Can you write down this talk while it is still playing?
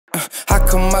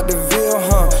come out the Ville,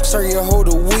 huh? Sir, you hold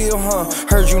the wheel, huh?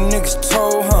 Heard you niggas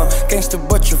told, huh? Gangsta,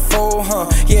 but you fold, huh?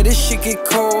 Yeah, this shit get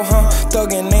cold, huh?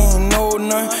 Thuggin' ain't no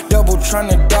none. Double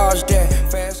tryna dodge that.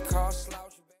 Fast car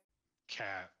slouch.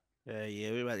 Cap.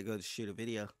 Yeah, we about to go to shoot a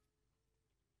video.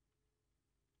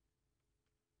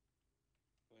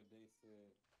 What they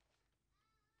said.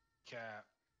 Cap.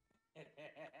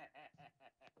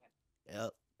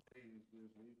 Yep.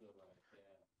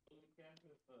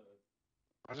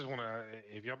 I just wanna,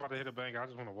 if y'all about to hit a bank, I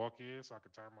just wanna walk in so I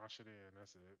can turn my shit in.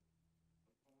 That's it.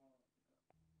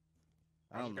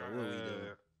 I don't know what we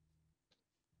doing.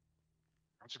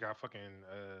 I just got fucking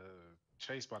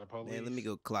chased by the police. Man, let me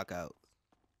go clock out.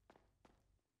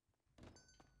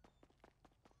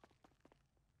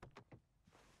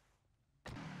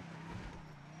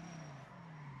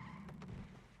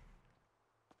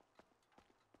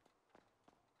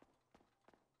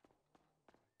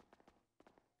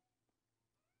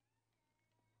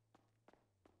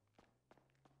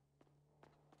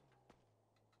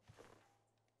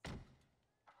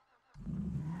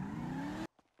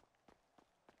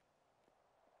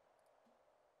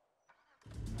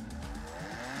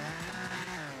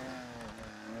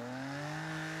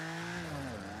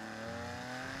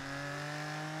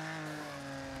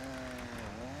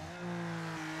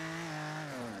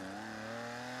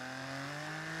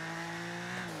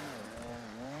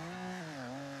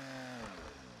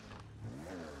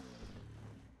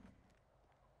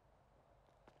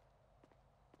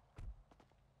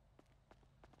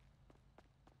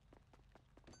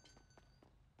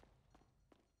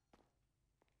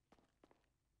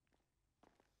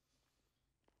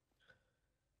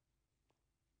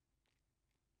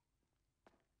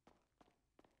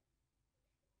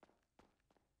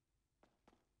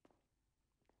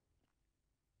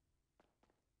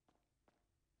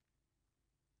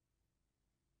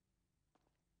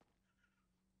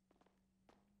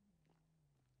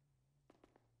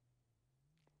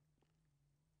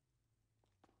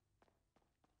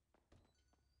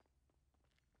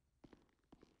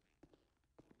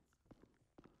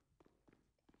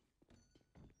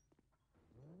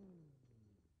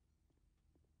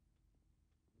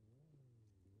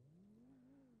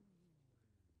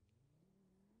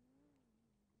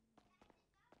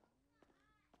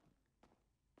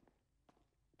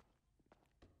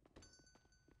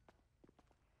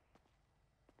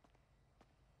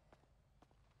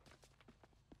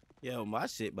 Yo, my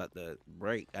shit about to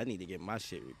break. I need to get my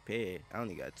shit repaired. I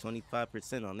only got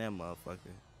 25% on that motherfucker.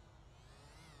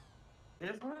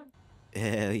 This one?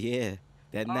 Hell yeah.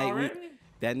 That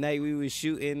night we was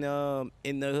shooting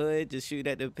in the hood, just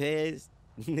shooting at the pads.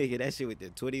 Nigga, that shit with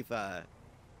the 25.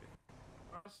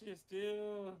 Oh shit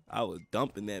still. I was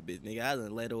dumping that bitch, nigga. I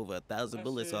done let over 1,000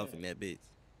 bullets off in that bitch.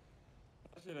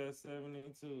 That shit at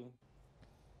 72.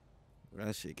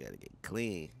 That shit gotta get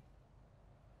clean.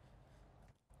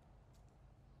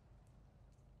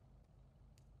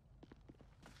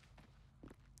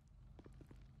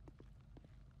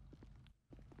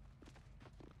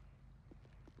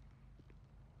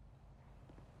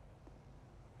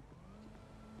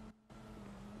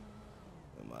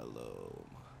 My little,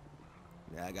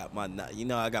 yeah, I got my, you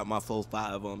know, I got my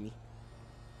 4.5 on me.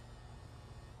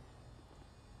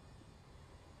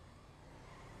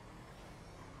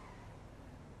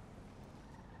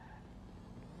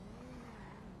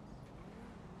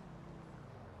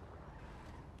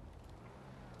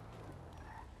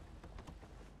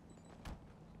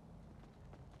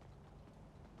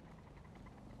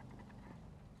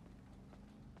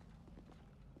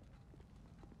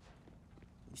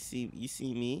 You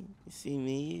see me? You see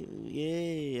me?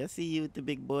 Yeah, I see you with the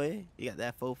big boy. You got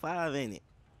that 4.5 in it.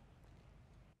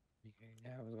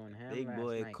 Yeah, I was going ham Big last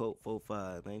boy night. Colt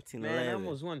 4.5, 1911. Man, I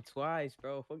almost won twice,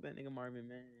 bro. Fuck that nigga Marvin,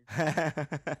 man.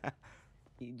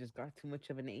 He just got too much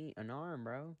of an arm,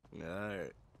 bro.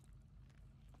 Alright.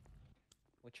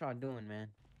 What y'all doing, man?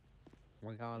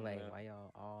 Why y'all like? Why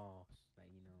y'all all like?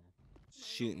 You know,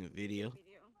 shooting a video.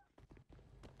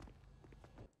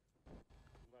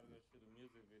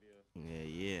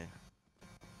 Yeah.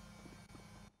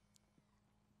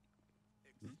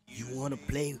 You wanna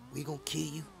play? We gonna kill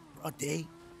you, bro. Day.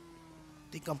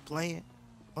 Think I'm playing?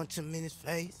 Punch him in his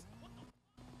face.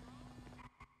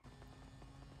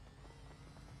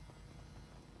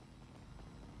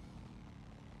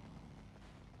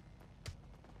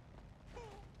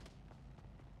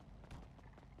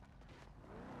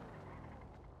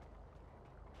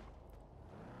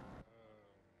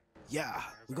 Yeah,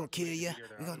 we gonna kill ya.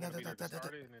 We gonna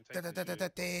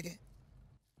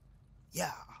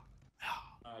yeah.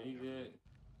 You good?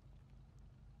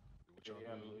 You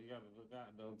gotta look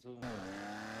out though too.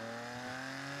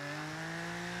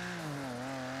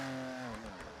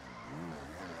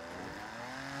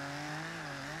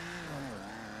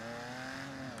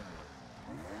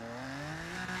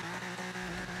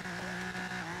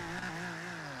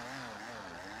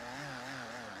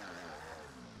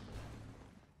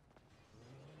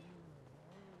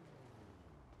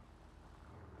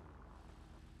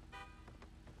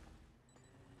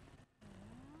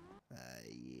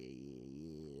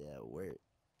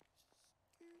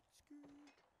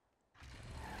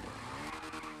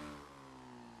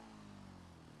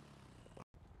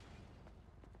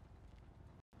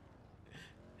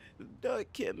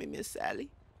 Don't kill me, Miss Sally.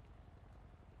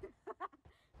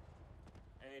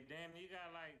 Hey, damn, you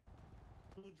got like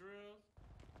 2 drills?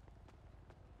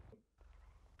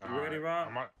 All You ready, right,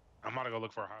 Rob? I'm about to go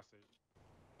look for a hostage.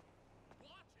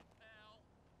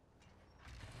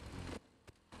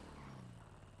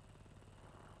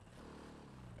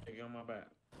 Hey, get on my back.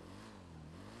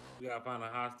 We gotta find a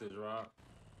hostage, Rob.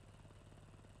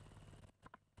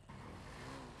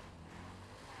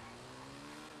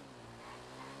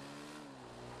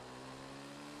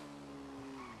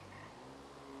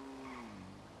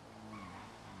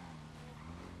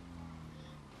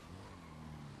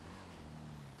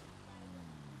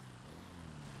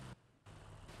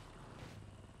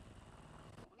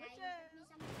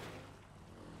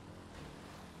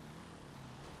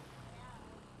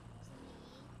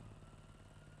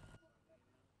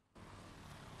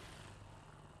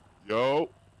 Yo,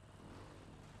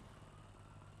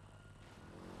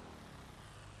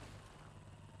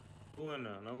 Who in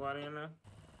there? Nobody in there?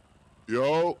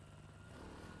 yo,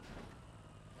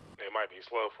 They might be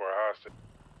slow for a hostage.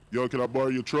 yo, can I borrow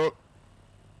your truck?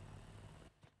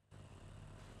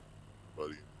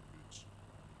 Buddy, bitch.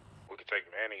 We could take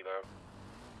Manny though.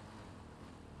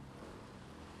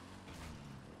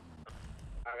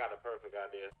 I got a perfect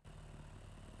idea.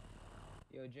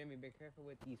 Yo, Jimmy, be careful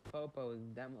with these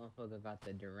popos. That motherfucker got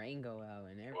the Durango out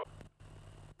in there.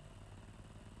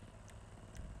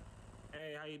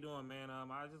 Hey, how you doing, man?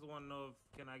 I just want to know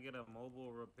if can I get a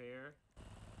mobile repair?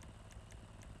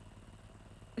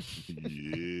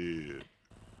 Yeah.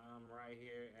 I'm right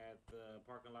here at the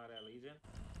parking lot at Legion.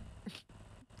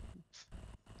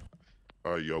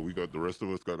 All right, yo, we got the rest of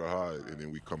us got to hide, and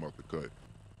then we come out the cut.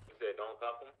 You said don't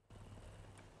cuff them?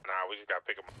 Nah, we just gotta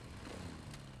pick them up.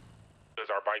 Because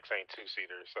our bikes ain't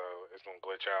 2-seaters, so it's gonna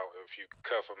glitch out if you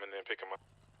cuff them and then pick them up.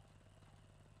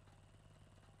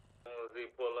 As soon as he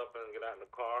pull up and get out in the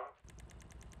car,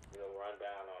 we'll run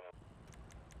down on him.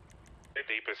 They're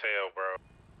deep as hell, bro.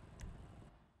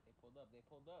 They pulled up. They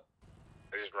pulled up.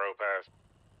 They just drove past.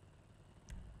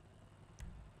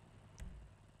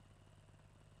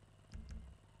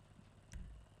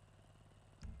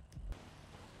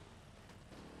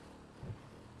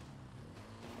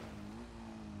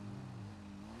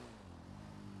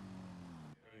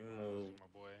 You move. My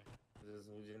boy.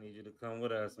 We just need you to come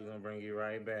with us. We're gonna bring you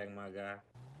right back, my guy.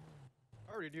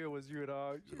 I already knew it was you,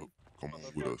 dog. Yo, come on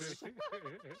with us. Hey,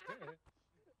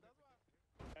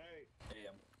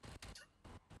 Damn.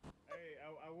 hey,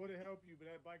 I would have helped you, but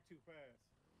that bike too fast.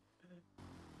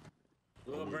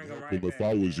 We'll bring him right If back.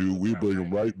 I was man. you, we bring him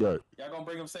right back. Y'all gonna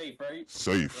bring him safe, right?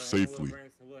 Safe, safely.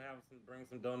 We'll bring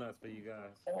some donuts for you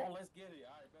guys. Oh, let's get it.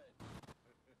 All right, bet.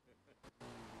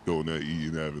 Going there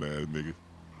eating, having ass nigga.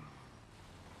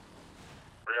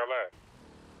 Where y'all at?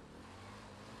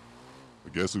 I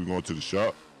guess we're going to the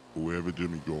shop or wherever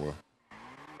Jimmy going.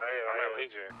 Hey, I'm at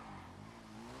Legion.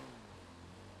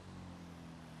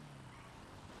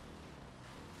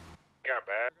 Got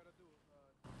bad.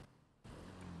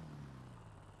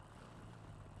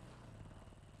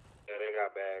 Yeah, they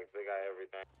got bags. They got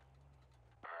everything.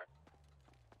 Alright.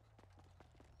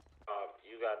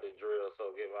 You got the drill,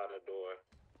 so get out the door.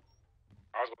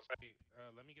 I was gonna say,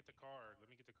 let me get the card.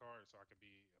 Let me get the card so I can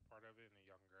be a part of it, and then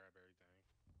y'all can grab everything.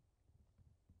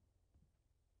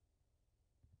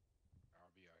 I'll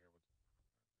be out here with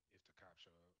if the cops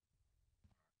show up.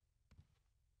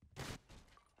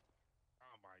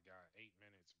 Oh my god, 8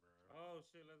 minutes, bro. Oh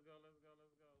shit, let's go.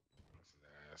 This is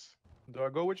ass. Do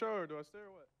I go with y'all or do I stay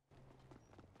or what?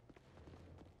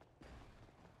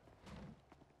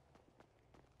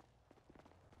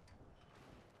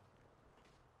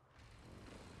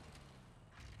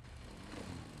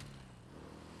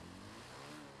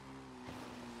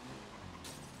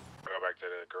 Go back to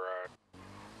the garage.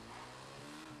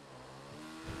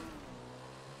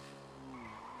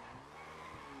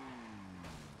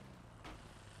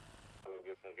 We'll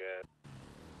get some gas.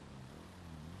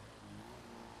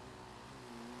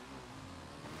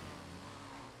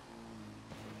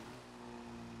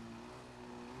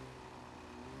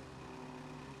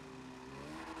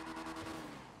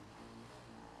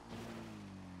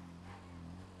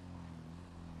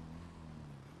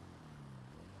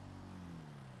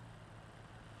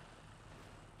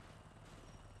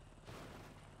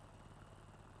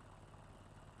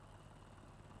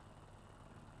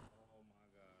 Oh my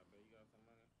god, but you got some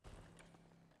money?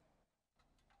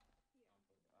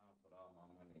 I'll put all my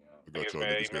money out. I got y'all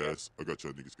niggas gas. I got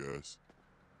y'all niggas gas.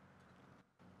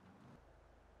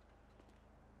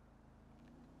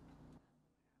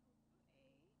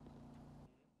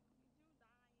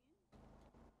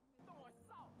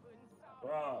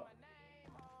 Bro.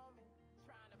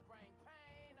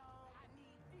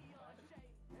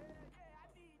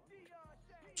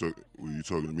 you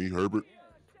talking to me, Herbert?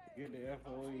 Get the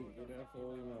FOE. Get the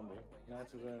FOE number. Match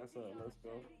his ass up. Let's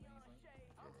go.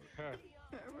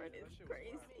 Herbert is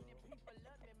crazy.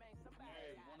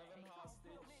 Hey, one of them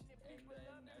hostage, and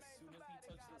then as soon as he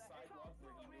touched the sidewalk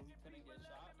where he knew he couldn't get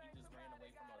shot, he just ran away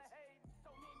from us.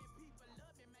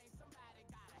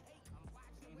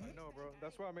 I know, bro.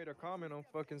 That's why I made a comment on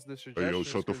fucking the Hey, suggestions. yo,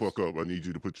 shut the fuck up. I need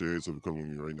you to put your hands up and come with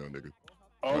me right now, nigga.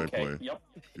 I ain't Okay, playing. yep.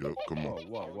 Yep, come on.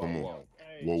 Whoa, Come on.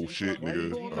 Hey, Whoa, G-Fuck, shit, why you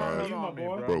nigga. pulling All that right. on me,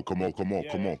 bro? Bro, come on,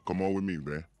 Yeah. come on with me,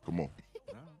 man. Come on.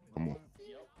 Come on.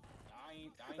 Yep. I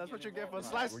ain't That's what you getting get for involved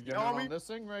in slice, that. We're getting on this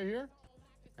thing right here?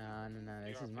 No, You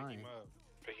this gotta is mine.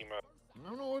 Pick him up. I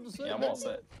don't know what to say. Yeah, I'm man. all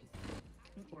set.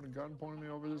 Point a gun pointing me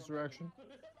over this direction.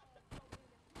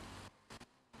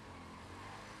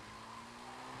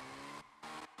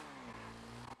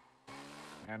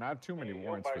 Man, I have too many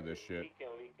warrants for this shit.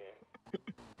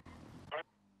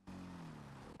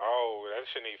 Oh, that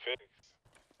shit need fixed.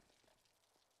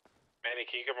 Manny,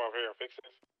 can you come over here and fix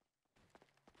this?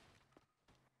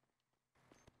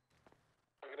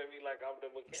 Look at me like I'm the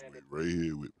mechanic.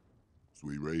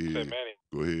 Sweet right Said here. Manny,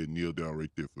 Go ahead, kneel down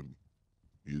right there for me.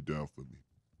 Kneel down for me.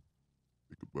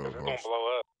 Think about it's gonna hostage.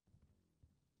 blow up.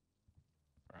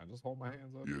 Alright, just hold my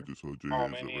hands up Yeah, here. just hold your Oh,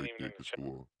 hands man, up he ain't right even there in the against chat. the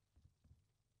wall.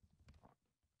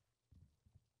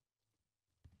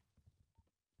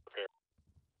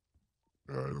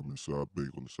 Alright, I'm inside, big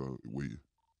on the side, waiting.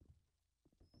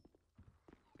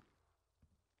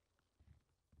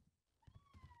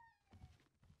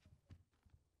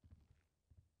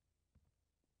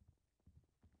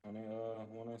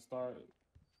 When they start,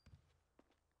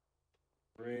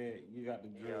 Red, you got the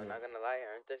drill. Yo, not gonna lie,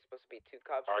 aren't there supposed to be 2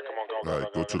 cops? All right, come on, go, All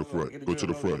right, go to the front. Get Go to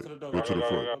the drill, front. Go to the door. Go to the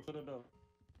front. Go to the door.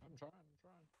 I'm trying.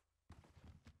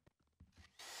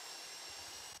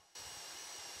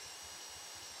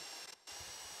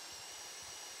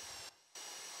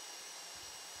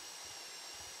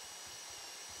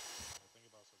 Think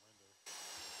about surrender.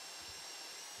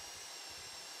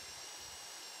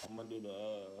 I'm gonna do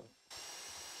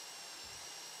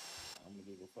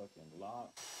the fucking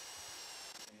lock.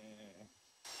 And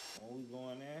when we go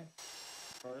in there,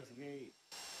 first gate.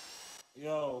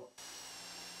 Yo.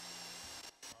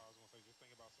 I was gonna say, just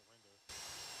think about surrender.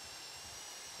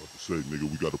 About to say, nigga,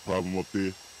 we got a problem up there.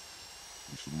 Need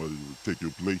somebody to take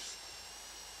your place.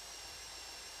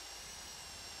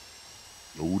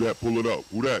 Yo, who that? Pull it up.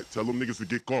 Who that? Tell them niggas to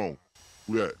get calm.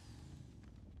 Who that?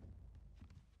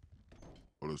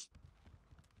 Oh, that's...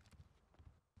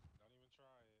 Don't even try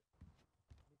it.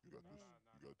 You got this.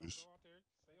 You got Don't this. go out there.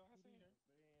 Stay your ass in here.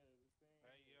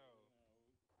 Hey, yo.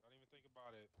 Don't even think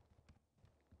about it.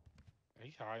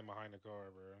 He's hiding behind the car,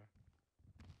 bro.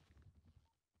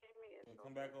 Hey,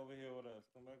 come back over here with us.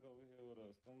 Come back over here with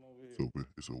us. Come over here. It's open.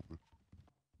 It's open.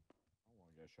 I don't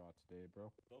want to get shot today,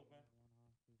 bro. It's open.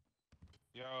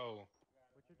 Yo.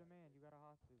 What's your demand? You got a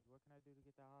hostage. What can I do to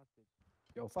get that hostage?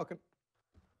 Yo, fucking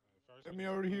First get we me need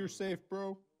out of some here food. safe,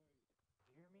 bro.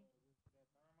 You hear me?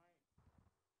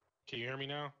 Can you hear me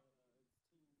now?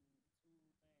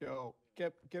 Yo,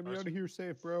 get me out of here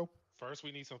safe, bro. First,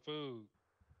 we need some food.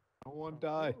 I don't want to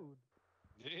die. Food.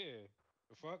 Yeah.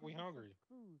 The fuck? We hungry.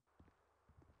 Food.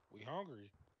 We hungry.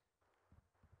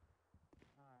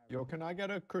 Alright, Yo, can I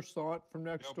get a croissant from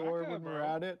next Yo, door back up, when we're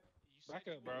bro. at it? Back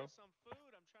up, bro.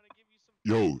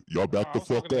 Yo, y'all back I the was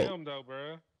fuck talking to up. him, though,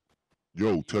 bro.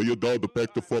 Yo, tell your dog to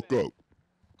back the fuck up.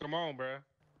 Come on, bro.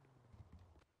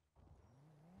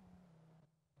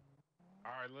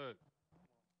 All right, look.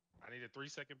 I need a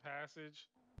 3-second passage.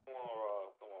 Come on,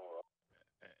 Rob. Come on, Rob.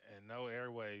 And no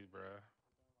airways, bro.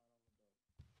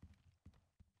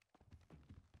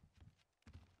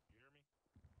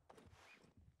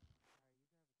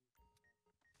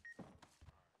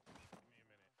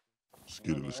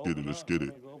 You hear me? Let's get it. Let's get it. Let's get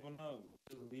it. Open up.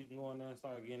 Just leave them going there and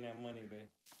start getting that money, babe.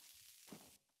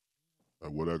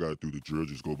 What I gotta do? The drill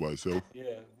just go by itself?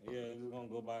 Yeah, it's gonna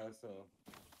go by itself.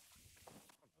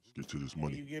 Let's get to this When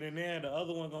money. you get in there, the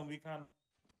other one gonna be kind of,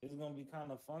 it's gonna be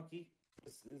kind of funky.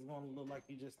 It's gonna look like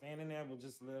you just standing there, but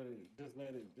just let it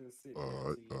sit. There All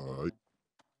right, till you all done. right.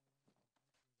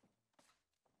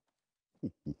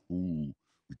 Ooh,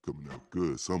 we coming out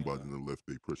good. Somebody done left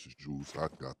their precious jewels. I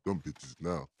got them bitches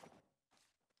now.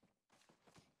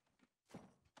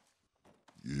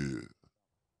 Yeah.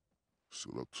 That's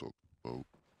what I'm talking about.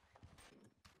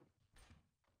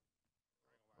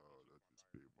 That just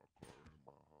paid my car and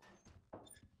my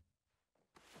house.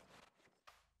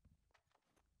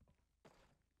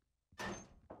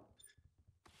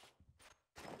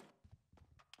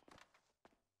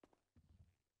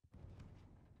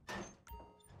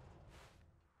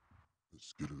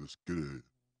 Let's get it. Let's get it.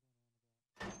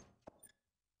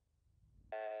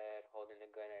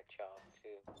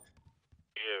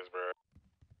 Yes, bro.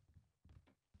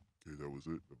 Okay, that was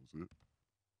it. That was it.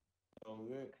 Oh,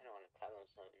 good. I kind of want to tell him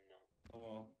something, though. Come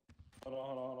on. Hold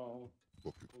on.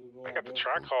 Fuck it. We go I out got the there.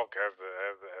 Trackhawk as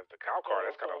the cow car.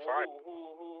 That's kind of fine.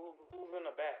 Who's in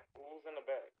the back? Who's in the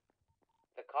back?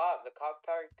 The cop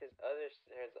parked his other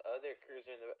cruiser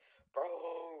in the.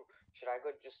 Bro, should I go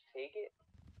just take it?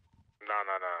 Nah.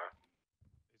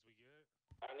 Is we good?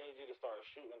 I need you to start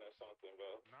shooting or something,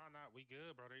 bro. Nah, we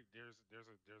good, bro. There's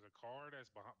a car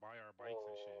that's by our bikes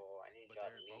and shit. Oh, I need But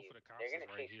y'all to both leave. of the cops They're is gonna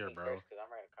right chase here, me bro. first because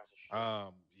I'm right across the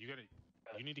street.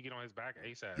 You need to get on his back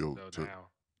ASAP Yo, though tell-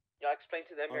 now. Y'all explain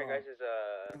to them your guys'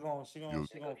 She Yo.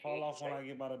 gonna fall off when I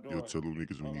get by the door. Yo, tell them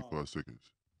niggas we need 5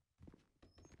 seconds.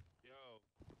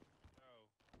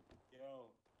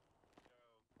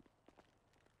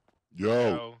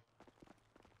 Yo.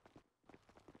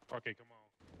 Okay, come on.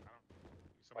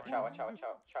 Watch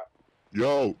out.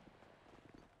 Yo.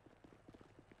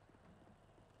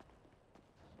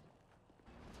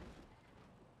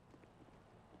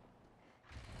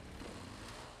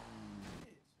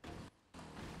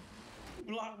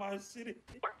 Block my shit.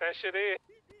 Block that shit in.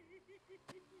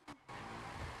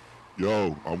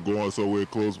 Yo, I'm going somewhere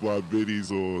close by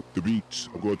Biddy's or the beach.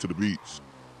 I'm going to the beach.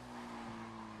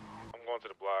 I'm going to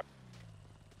the block.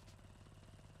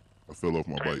 I fell off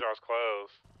my Train bike. yards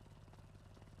closed.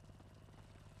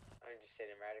 I'm just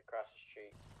sitting right across the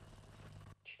street,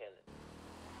 chilling.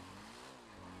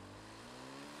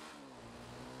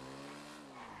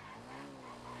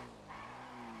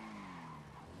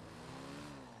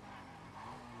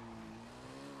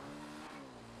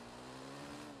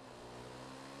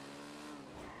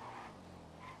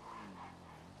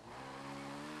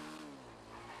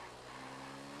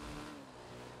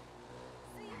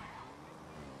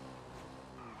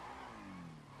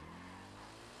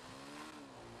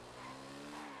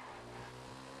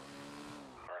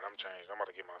 Alright, I'm changed. I'm about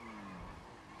to get my.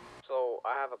 So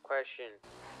I have a question.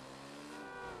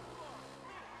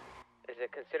 Is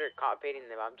it considered cop baiting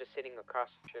if I'm just sitting across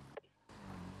the street?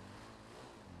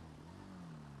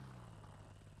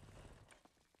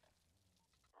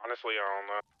 Honestly, I don't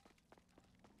know.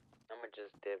 I'm gonna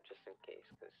just dip just in case,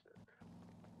 cause.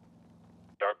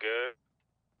 Y'all good?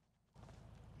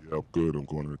 Yeah, I'm good. I'm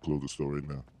going to the clothing store right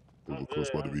now. We're close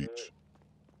by the beach.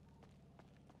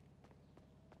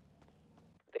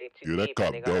 They too Yeah, that deep,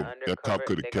 cop and they got an dumb. That cop undercover.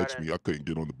 couldn't They catch got me. I couldn't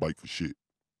get on the bike for shit.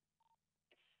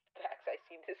 Facts, I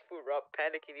seen this fool Rob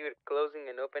panicking. He was closing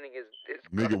and opening his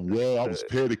Nigga, car. well, I was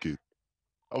panicking.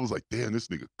 I was like, damn, this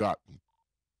nigga got me.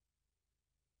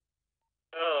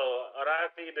 Oh, when I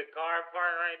see the car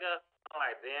part right now, I'm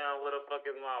like, damn, where the fuck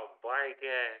is my bike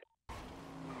at?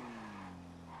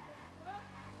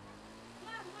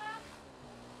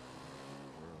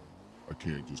 I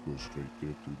can't just go straight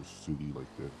there through the city like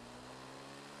that.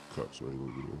 Cops right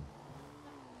over there.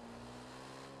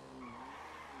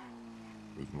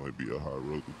 This might be a high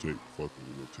road to take. Fuck it,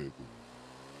 we'll take it.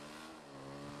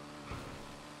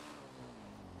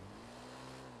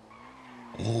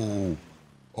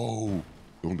 Oh,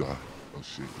 don't die. Oh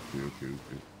shit,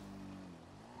 okay.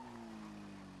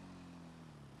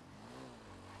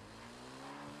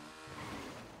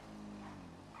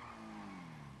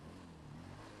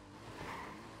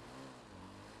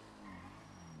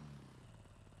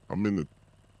 I'm in the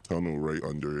tunnel right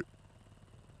under it.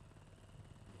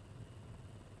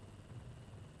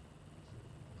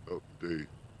 Up to date.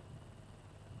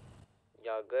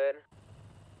 Y'all good?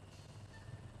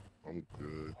 I'm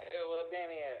good. Hey, where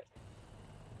Danny at?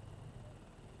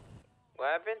 What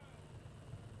happened?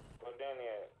 Where Danny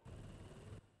at?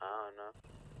 I don't know.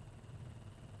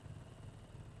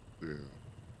 Yeah.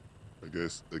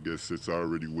 I guess since I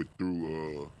already went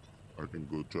through, I can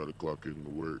go try to clock in to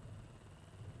work.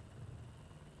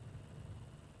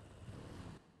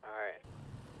 Alright.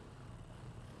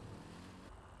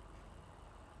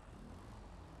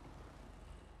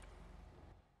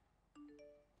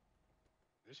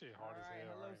 This shit hard as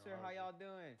hell. Hello, sir. How y'all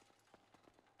doing?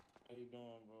 How you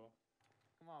doing, bro?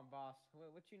 Come on, boss.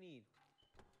 What you need?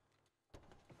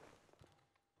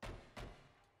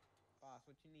 Boss,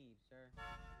 what you need, sir?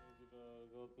 I need you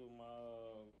to go through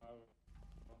my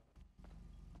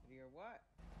Your what?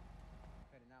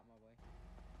 Heading out my way.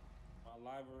 my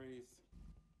libraries.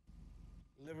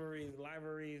 Liveries.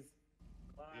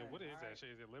 Yeah, what is that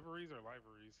shit? Is it liveries or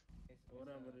liveries?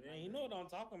 Whatever it is. You know what I'm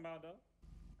talking about, though.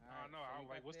 I don't know.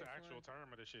 Like, what's the actual term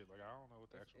of this shit? Like, I don't know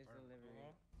what the actual term is.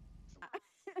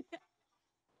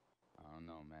 I don't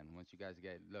know, man. Once you guys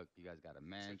get, look, you guys got a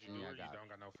mansion. You I got, don't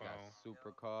got no got phone.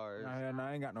 supercars. No,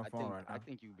 I ain't got no phone right now. I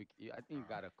think you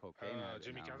got a cocaine habit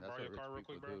Jimmy, now. can I That's borrow what your car real rich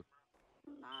quick, people bro? do.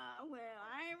 Nah, well,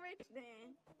 I ain't rich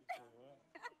then.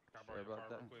 Can I borrow your Sorry about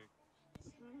car that. real quick?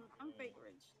 I'm fake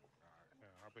rich. Alright, yeah,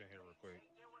 hop in here real quick.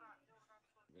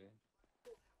 Yeah.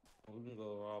 We can go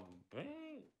rob a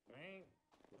bank, bank.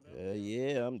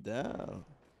 Yeah, I'm down.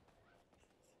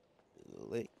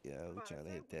 Lit, yeah, we But trying to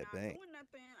if hit we're that not bank. doing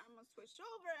nothing, I'm gonna switch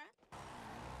over.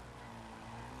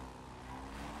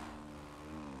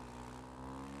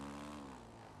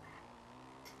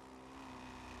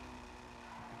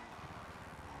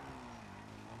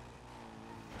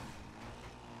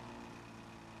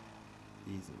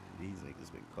 These niggas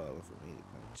been calling for me to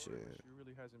come chill. She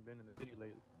really hasn't been in the city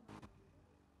lately.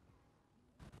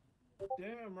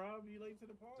 Damn, Rob, you late to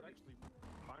the It's party? actually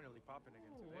finally popping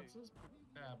again today. What's this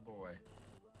bad boy?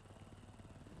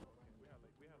 We had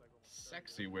like almost 30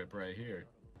 Sexy whip right here.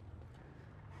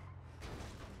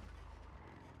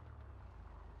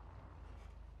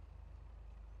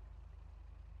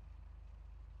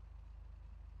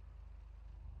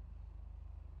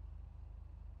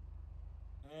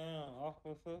 Damn,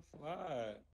 officer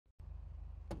slide.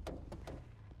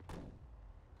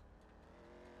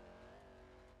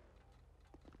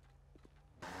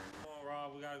 Come on,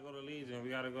 Rob, we gotta go to Legion. We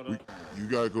gotta go to You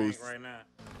gotta go. bank right now.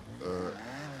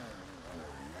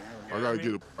 I gotta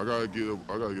get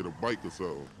a bike or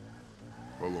something.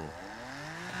 Hold on.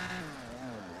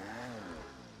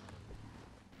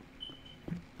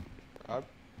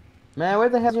 Man, where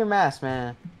the hell's your mask,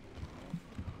 man?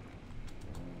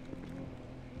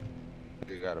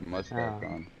 You got a mustache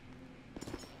on.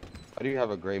 Why do you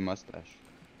have a gray mustache?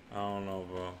 I don't know,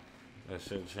 bro. That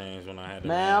shit changed when I had the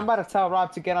Man, I'm mask. about to tell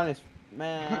Rob to get on his.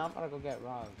 Man, I'm about to go get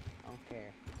Rob. I don't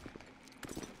care.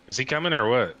 Is he coming or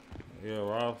what? Yeah,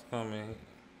 Rob's coming.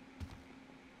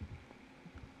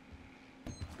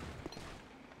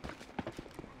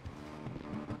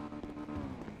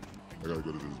 I gotta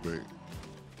go to this bank.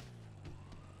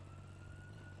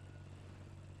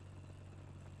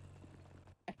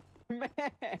 Man,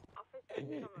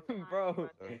 bro.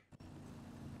 Alright,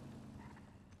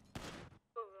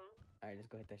 let's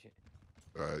go hit that shit.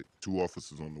 All right, 2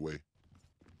 officers on the way.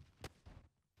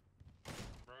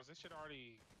 Bro, is this shit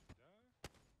already done?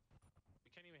 We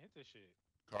can't even hit this shit.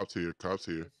 Cops here. Cops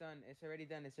here. It's done. It's already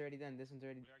done. It's already done. This one's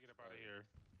already. We gotta get up out of here.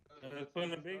 Let's put in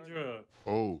the big drill.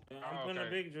 Oh. I'm putting a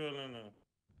big drill in there.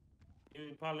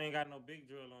 You probably ain't got no big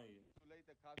drill on you.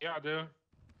 Yeah, I do.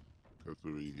 Cops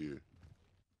already here.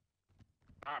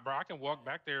 Alright, bro, I can walk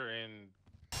back there and.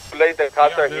 Too late, the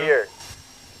cops Yeah, are dude. here.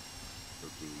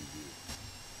 Cops already here.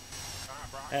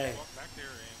 Alright, bro, I Hey. can walk back there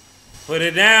and. Put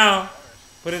it down.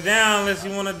 Put it down unless you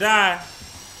want to die.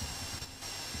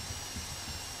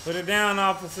 Put it down,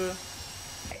 officer.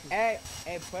 Hey,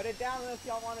 put it down unless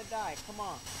y'all want to die. Come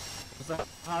on. What's up,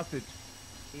 hostage?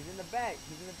 He's in the back.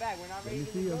 He's in the back. We're not ready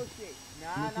to negotiate.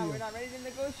 Nah, we're not ready to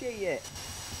negotiate yet.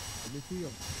 Let me see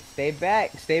him. Stay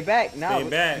back. Stay back. No, Stay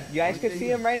back. You guys can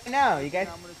see him right now. You guys.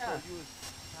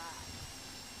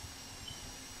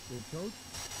 Coach?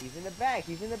 He's in the back.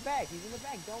 He's in the back. He's in the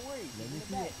back. Don't worry. Let He's me in the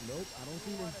see back. it. Nope, I don't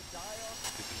see him.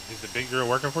 Is the big drill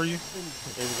working for you?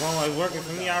 It's going. It's working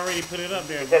for me. I already put it up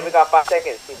there. He Bro. said we got 5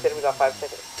 seconds. He said we got 5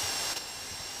 seconds.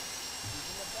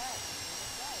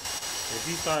 If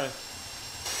he starts.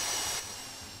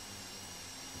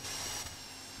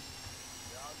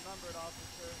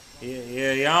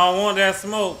 Yeah, y'all don't want that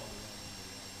smoke.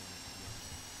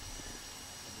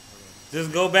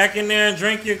 Just go back in there and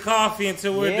drink your coffee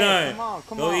until we're done.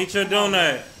 Go eat your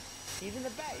donut. He's in the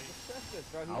back. Just trust us,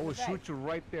 bro. He's I in will the back. shoot you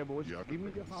right there, boys. Yeah, Give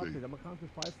me the see. hostage. I'm gonna count to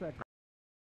 5 seconds.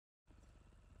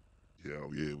 Yeah,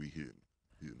 oh yeah, we hitting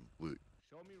flick.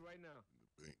 Show me right now.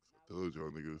 Banks. I told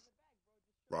y'all niggas.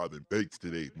 Robbing banks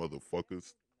today,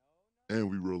 motherfuckers. And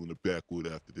we rolling the backwood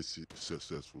after this shit is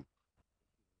successful.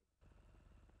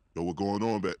 Yo, what going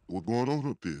on up there?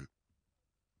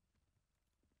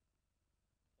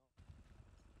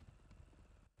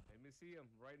 Let me see him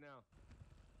right now.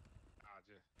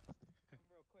 Just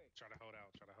try to hold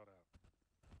out.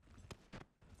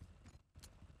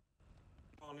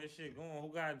 Come on, this shit going. Who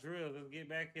got drills? Let's get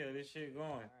back here. This shit going. I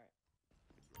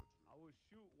will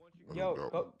shoot once you Yo,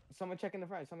 go. Someone check in the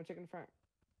front. Someone check in the front.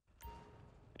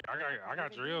 I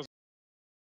got drills.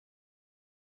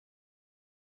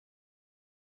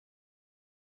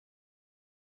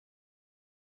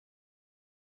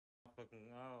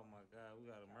 Oh my god, we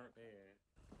gotta murk their ass.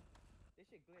 This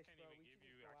shit glitch, bro. I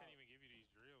can't even give you these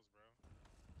drills, bro.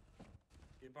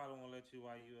 They probably won't let you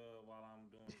while I'm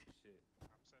doing this shit.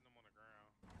 I'm setting them on the ground.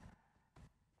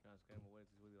 Nah, scare him away.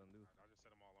 This is what he's gonna do. I'll just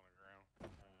set them all on the ground.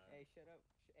 Hey, shut up.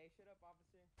 Hey, shut up,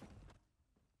 officer. Bro, come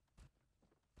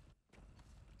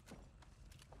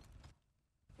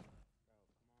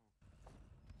on.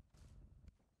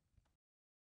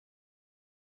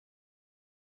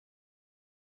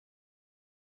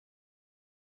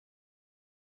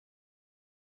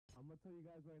 gonna tell you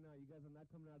guys right now, you guys are not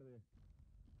coming out of there.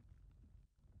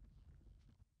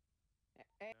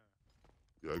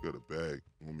 Yeah, I got a bag.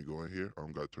 Want me to go in here? I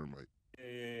don't got termite.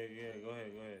 Yeah. Go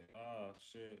ahead. Oh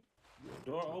shit.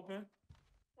 Door open?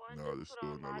 Nah, this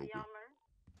door not open.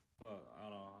 Fuck,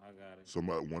 hold on, I got it.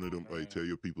 Somebody, one of them, like, tell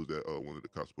your people that one of the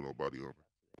cops put on body armor.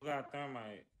 Who got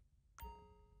thermite?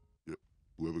 Yep.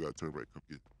 Whoever got termite, come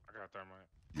get it. I got thermite.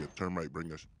 Yeah, termite, bring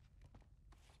that shit.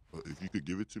 If you could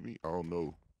give it to me, I don't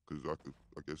know. Because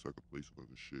I guess I could place it on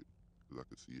the shit. Because I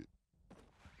could see it.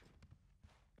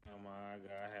 Come on,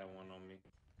 I had one on me.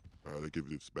 Alright, I give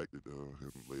it back to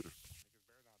him later.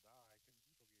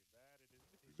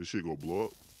 This shit gonna blow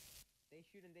up? They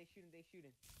shooting. They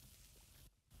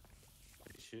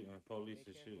shooting, police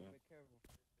is shooting. Be careful.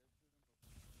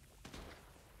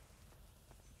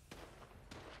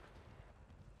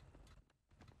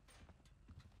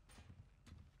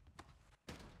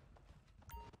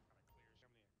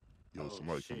 Yo,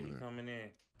 somebody shit, coming in. Coming in.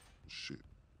 Shit.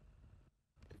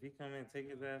 If he come in,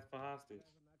 take his ass for hostage.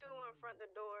 2 in front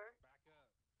the door.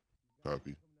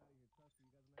 Copy.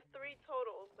 3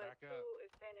 total, but 2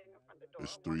 is standing in front of the door.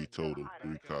 It's 3 total. 3 cops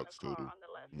in the car total. on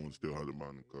the left. One still hiding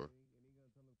behind the car.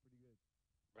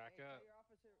 Back up.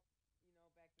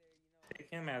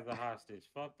 Take him as a hostage.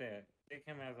 Fuck that. Take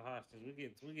him as a hostage. We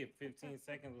get 15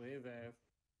 seconds with his ass.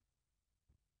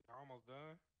 Almost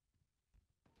done.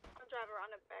 I'll drive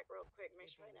around the back real quick, make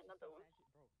sure ain't another one.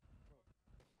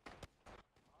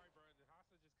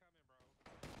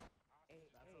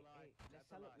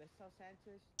 Let's tell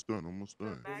Santos. It's done. Almost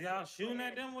done. Is y'all shooting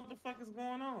at them? What the fuck is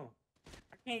going on?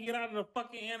 I can't get out of the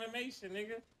fucking animation,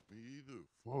 nigga. Me either.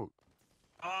 Fuck.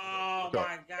 Oh my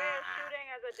god. They're shooting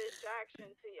as a distraction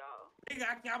to y'all. Nigga,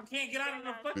 I can't get out of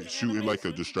the fucking They shooting like a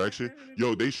animation. distraction.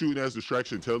 Yo, they shooting as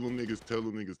distraction. Tell them niggas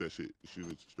that shit. They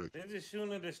shooting as distraction. They're just shooting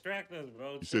to distract us,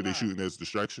 bro. You said they shooting as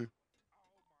distraction?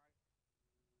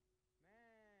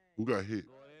 Who got hit?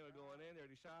 We're going in. They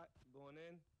already shot. Going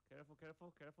in.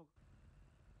 Careful.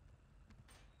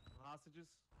 Hostages.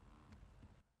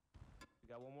 We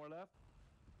got one more left.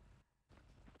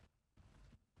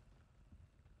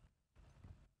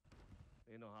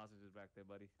 Ain't no hostages back there,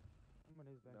 buddy.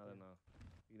 Somebody's back No.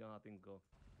 You know how things go.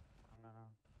 No.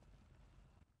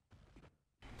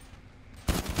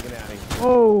 Get out of here.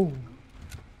 Oh!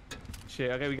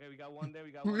 Shit, okay, we got one there.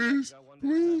 Please,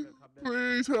 please,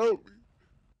 please help me.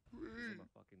 Please. I'm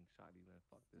fucking shot you, man.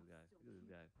 Fuck this guy. Look at this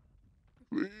guy.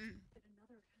 Please.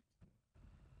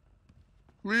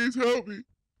 Please help me.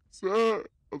 Sir,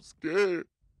 I'm scared.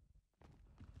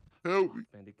 Help me.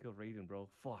 Man, they killed Raiden, bro.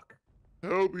 Fuck.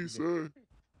 Help me, sir.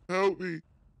 Help me.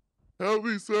 Help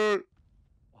me, sir.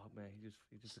 Oh man,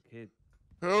 he's just a kid.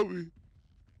 Help me.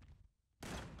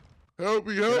 Help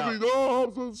me. No,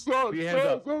 I'm so sorry. Put your hands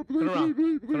up. Sir, Turn around.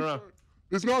 Turn around.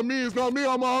 It's not me.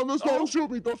 Don't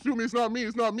shoot me. Don't shoot me. It's not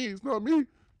me.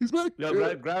 He's back. Yo,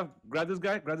 there. grab this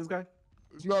guy.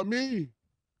 It's not me.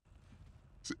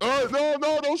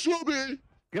 No, don't shoot me.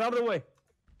 Get out of the way.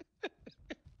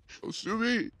 Don't shoot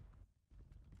me.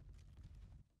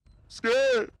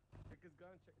 Scared. Check his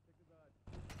gun.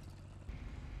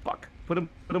 Fuck. Put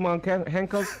him on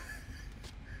handcuffs.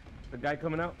 The guy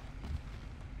coming out.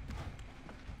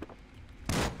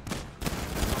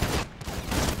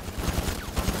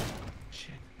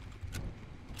 Shit.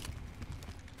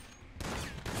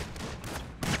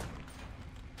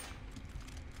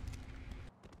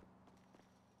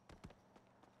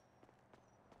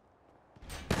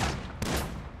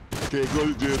 Can't go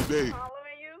to jail today.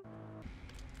 Following you?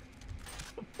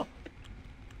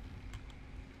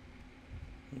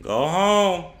 Go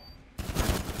home.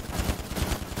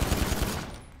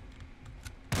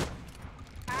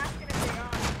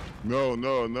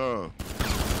 No.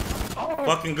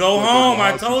 Fucking go home.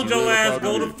 I told your ass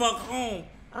go the fuck home.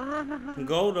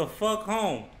 Go the fuck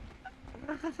home.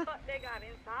 Fuck they got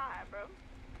inside, bro.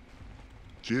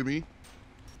 Jimmy.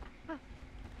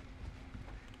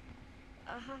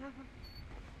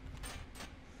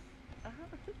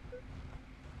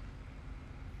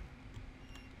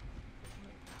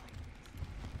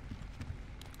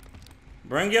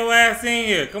 Bring your ass in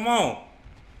here. Come on.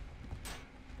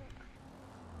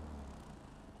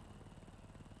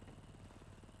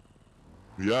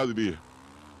 We out of there.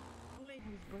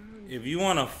 If you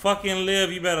want to fucking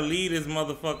live, you better leave this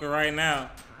motherfucker right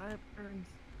now.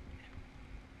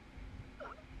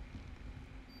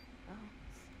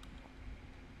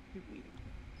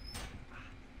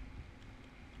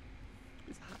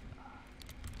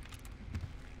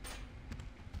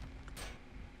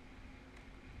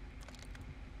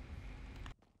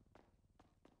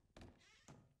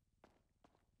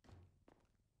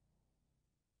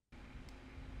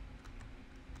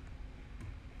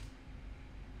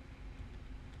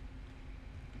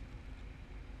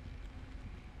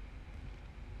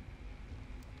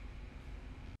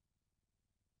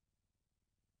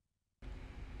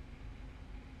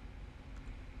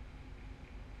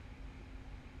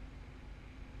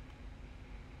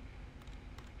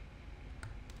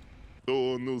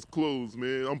 on those clothes,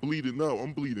 man. I'm bleeding out.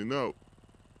 I'm bleeding out.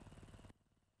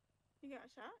 You got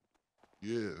shot?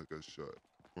 Yeah, I got shot.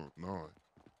 Front 9.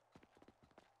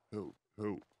 Help,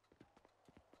 help.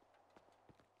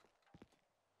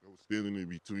 I was standing in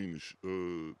between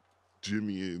the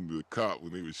Jimmy and the cop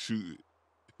when they were shooting.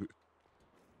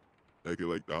 Acting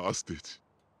like the hostage.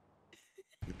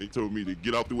 And they told me to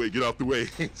get out the way, get out the way.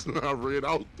 So I ran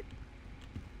out.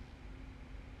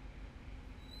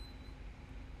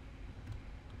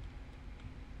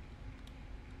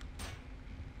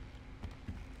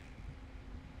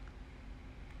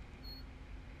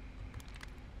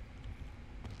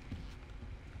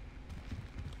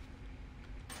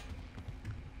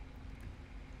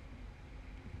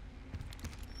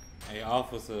 Hey,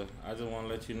 officer, I just want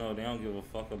to let you know they don't give a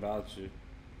fuck about you.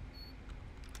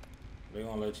 They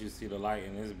gonna let you see the light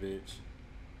in this bitch.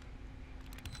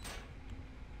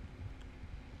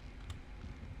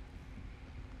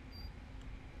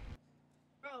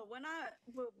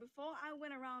 Bro, before I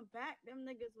went around back, them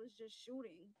niggas was just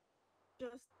shooting.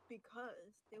 Just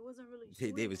because. They wasn't really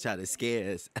shooting. They was trying to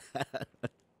scare us.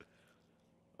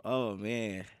 Oh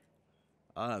man.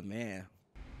 Oh man.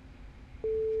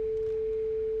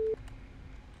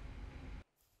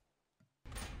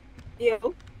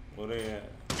 Yo. Where they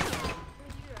at?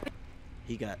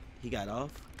 He got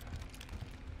off.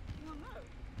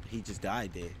 He just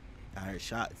died there. I heard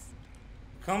shots.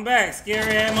 Come back,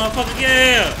 scary ass motherfucker.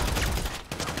 Yeah.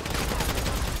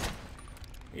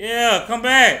 Yeah, come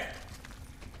back.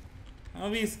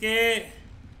 Don't be scared.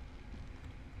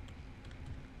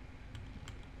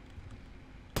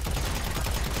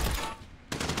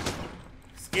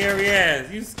 Scary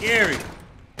ass. You scary.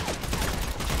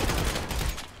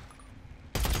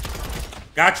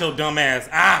 Got your dumb ass.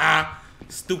 Ah,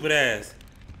 stupid ass.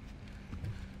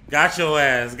 Got your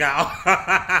ass. Got.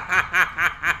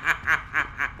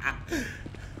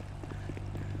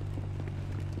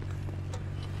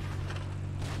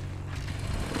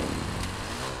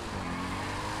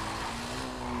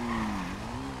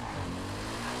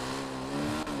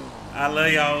 I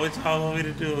love y'all. What y'all want me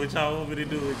to do? What y'all want me to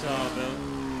do with y'all, though?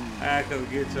 I come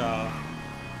get y'all.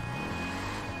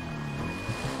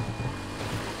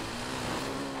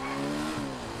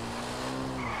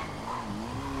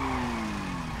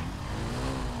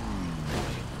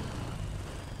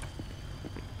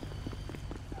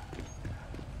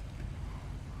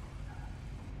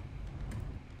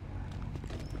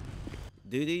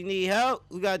 Do you need help?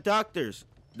 We got doctors.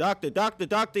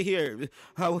 Doctor here.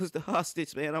 I was the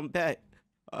hostage, man. I'm back.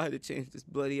 I had to change this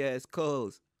bloody ass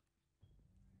clothes.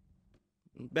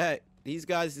 I'm back. These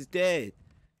guys is dead.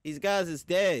 These guys is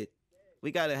dead.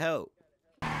 We gotta help.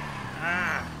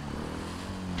 Ah.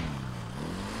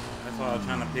 That's why I was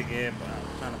trying to pick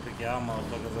y'all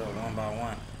motherfuckers up one by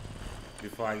one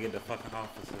before I get the fucking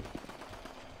officer.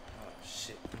 Oh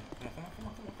shit. Come on.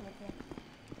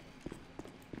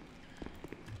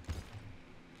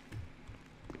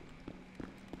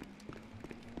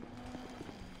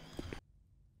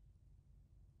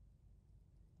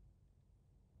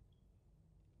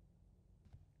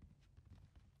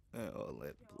 All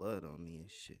that blood on me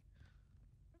and shit.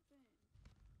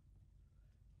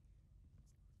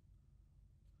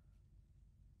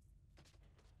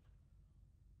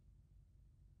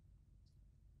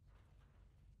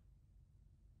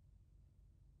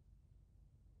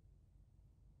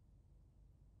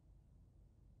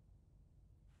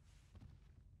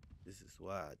 This is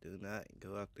why I do not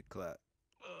go off the clock.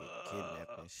 Get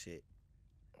kidnapped and shit.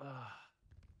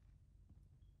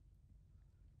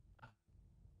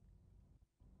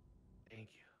 Thank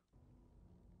you.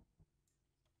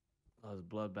 That was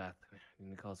bloodbath. You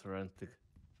need to call forensic.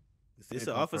 Is this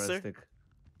an officer? Forensic.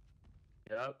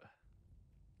 Yep.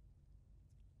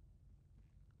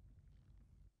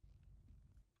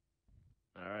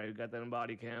 All right, we got that in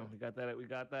body cam. We got that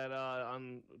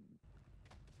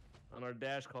on our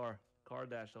dash car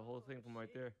dash, the whole thing from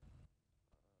right there.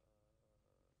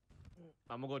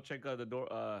 I'm gonna go check the door.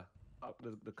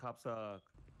 The cops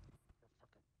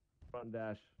front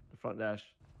dash. The front dash.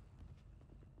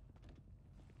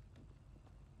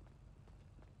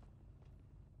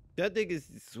 That nigga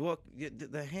just walk.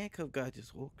 The handcuff guy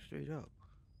just walked straight up.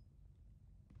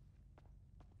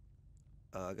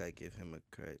 Oh, I gotta give him a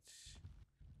crutch.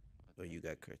 Oh, you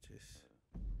got crutches.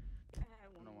 No,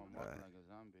 I'm walking like a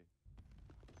zombie.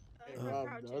 Hey, Rob,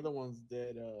 the other one's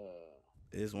dead.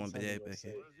 There's one inside dead the back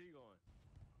here. Where's he going?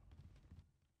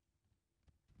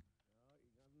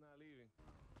 No, I'm not leaving.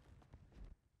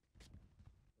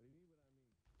 What do you mean what I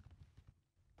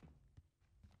mean?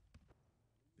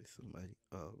 There's somebody.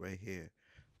 Oh, right here.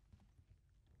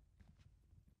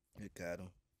 You got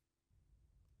him.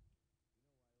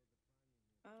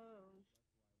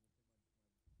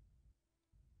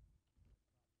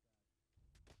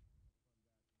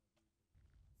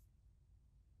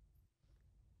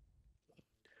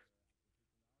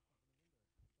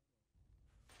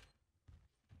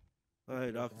 All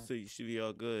right, officer, you should be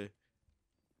all good.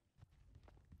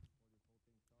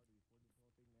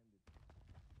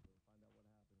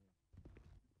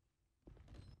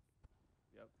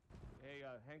 Yep. Hey,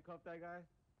 handcuff that guy.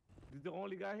 He's the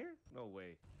only guy here? No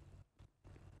way.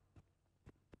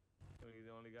 He's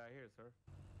the only guy here, sir.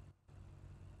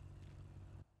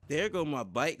 There go my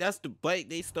bike. That's the bike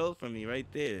they stole from me right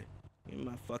there. Give me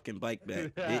my fucking bike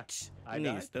back, bitch. I You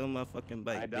niggas died? stole my fucking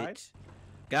bike, I died? bitch.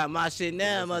 Got my shit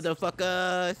now,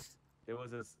 motherfuckers. There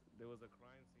was a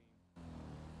crime scene.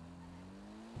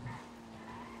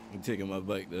 I'm taking my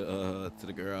bike to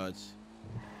the garage.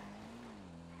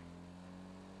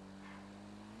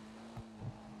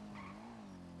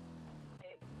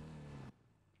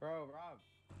 Bro, Rob.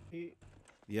 He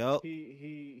Yup.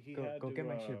 he Go- had go to get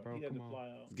my shit, bro. He had Come to on. fly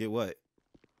out. Get what?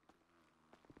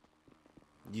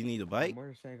 You need a bike?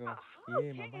 Motorcycle. Oh,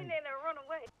 Yeah, my bike. and run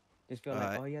away. Just feel like,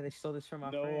 Alright. oh yeah, they stole this from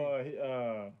my No,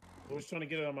 friend. we was trying to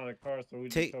get him out of the car, so we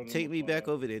just told him Take to me fly back out.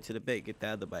 over there to the bank. Get the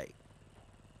other bike.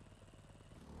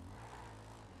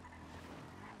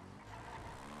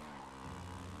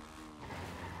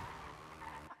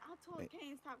 I told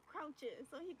Kane stop crouching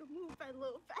so he could move a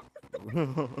little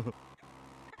faster.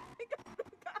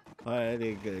 All right,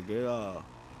 nigga, get off.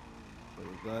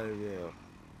 Goddamn.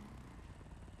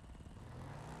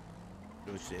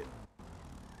 Good shit.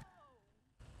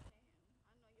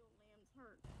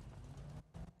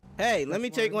 Hey, let me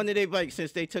take one of their bikes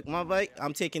since they took my bike.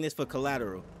 I'm taking this for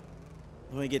collateral.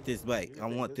 Let me get this bike. I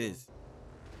want this.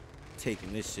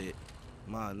 Taking this shit.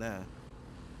 Mine now.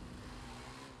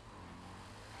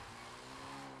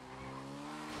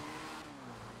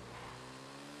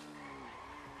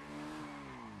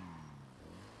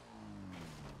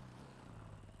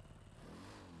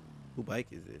 Who bike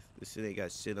is this? This shit ain't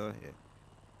got shit on here.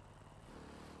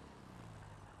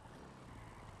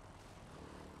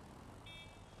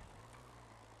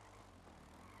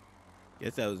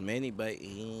 Guess that was Manny bike.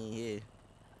 He ain't here.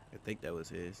 I think that was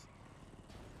his.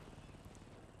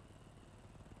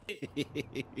 Get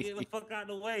the fuck out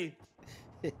the way.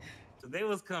 So they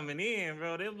was coming in,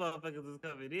 bro. Them motherfuckers was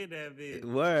coming in that bitch.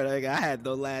 Word, like, I had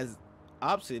no last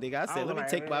option. Nigga, I I said, was let me like,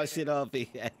 take my man. shit off.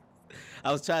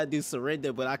 I was trying to do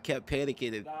surrender, but I kept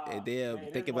panicking and then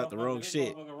thinking about the wrong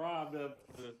shit.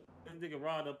 This nigga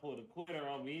Rob up pulled a quitter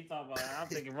on me. He talking about, I'm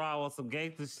thinking Rob on some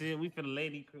gangster shit. We finna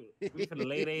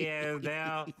lay their ass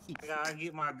down. I gotta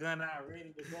get my gun out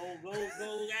ready to go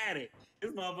at it.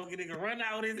 This motherfucker nigga run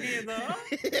out with his hands up.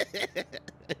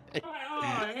 I'm like, oh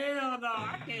hell no,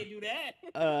 I can't do that.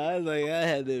 I was like, I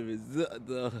had to result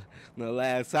the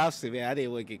last option, man. I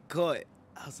didn't want to get caught.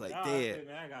 I was like, Nah, damn.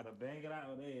 man, I gotta bang it out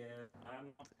with their ass.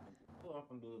 I'm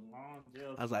gonna do a long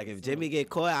jail. I was like, if Jimmy get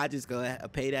caught, I just gonna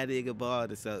pay that nigga ball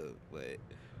or something. But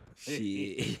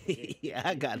shit,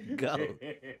 I gotta go.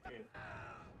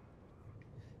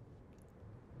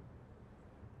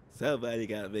 Somebody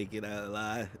gotta make it out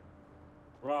alive.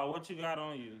 Rob, what you got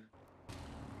on you?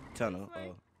 Tunnel.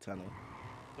 Oh, tunnel.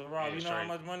 So Rob, Yeah, you know how straight.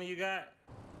 much money you got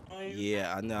on you?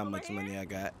 Yeah, I know how much money I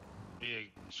got. Yeah,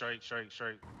 straight.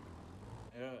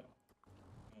 Yeah.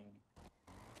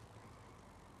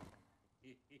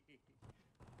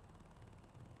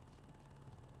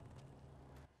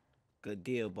 Good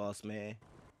deal, boss man.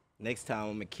 Next time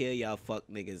I'm gonna kill y'all fuck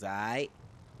niggas, alright?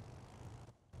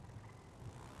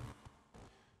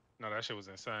 No, that shit was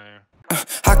insane.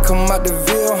 I come out the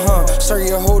Ville, huh? Sir,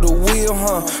 you hold the wheel,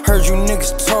 huh? Heard you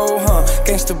niggas told, huh?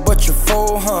 Gangsta, but you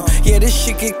fold, huh? Yeah, this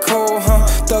shit get cold, huh?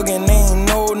 Thuggin' ain't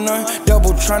no none.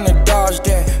 Double tryna dodge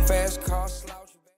that. Fast cars.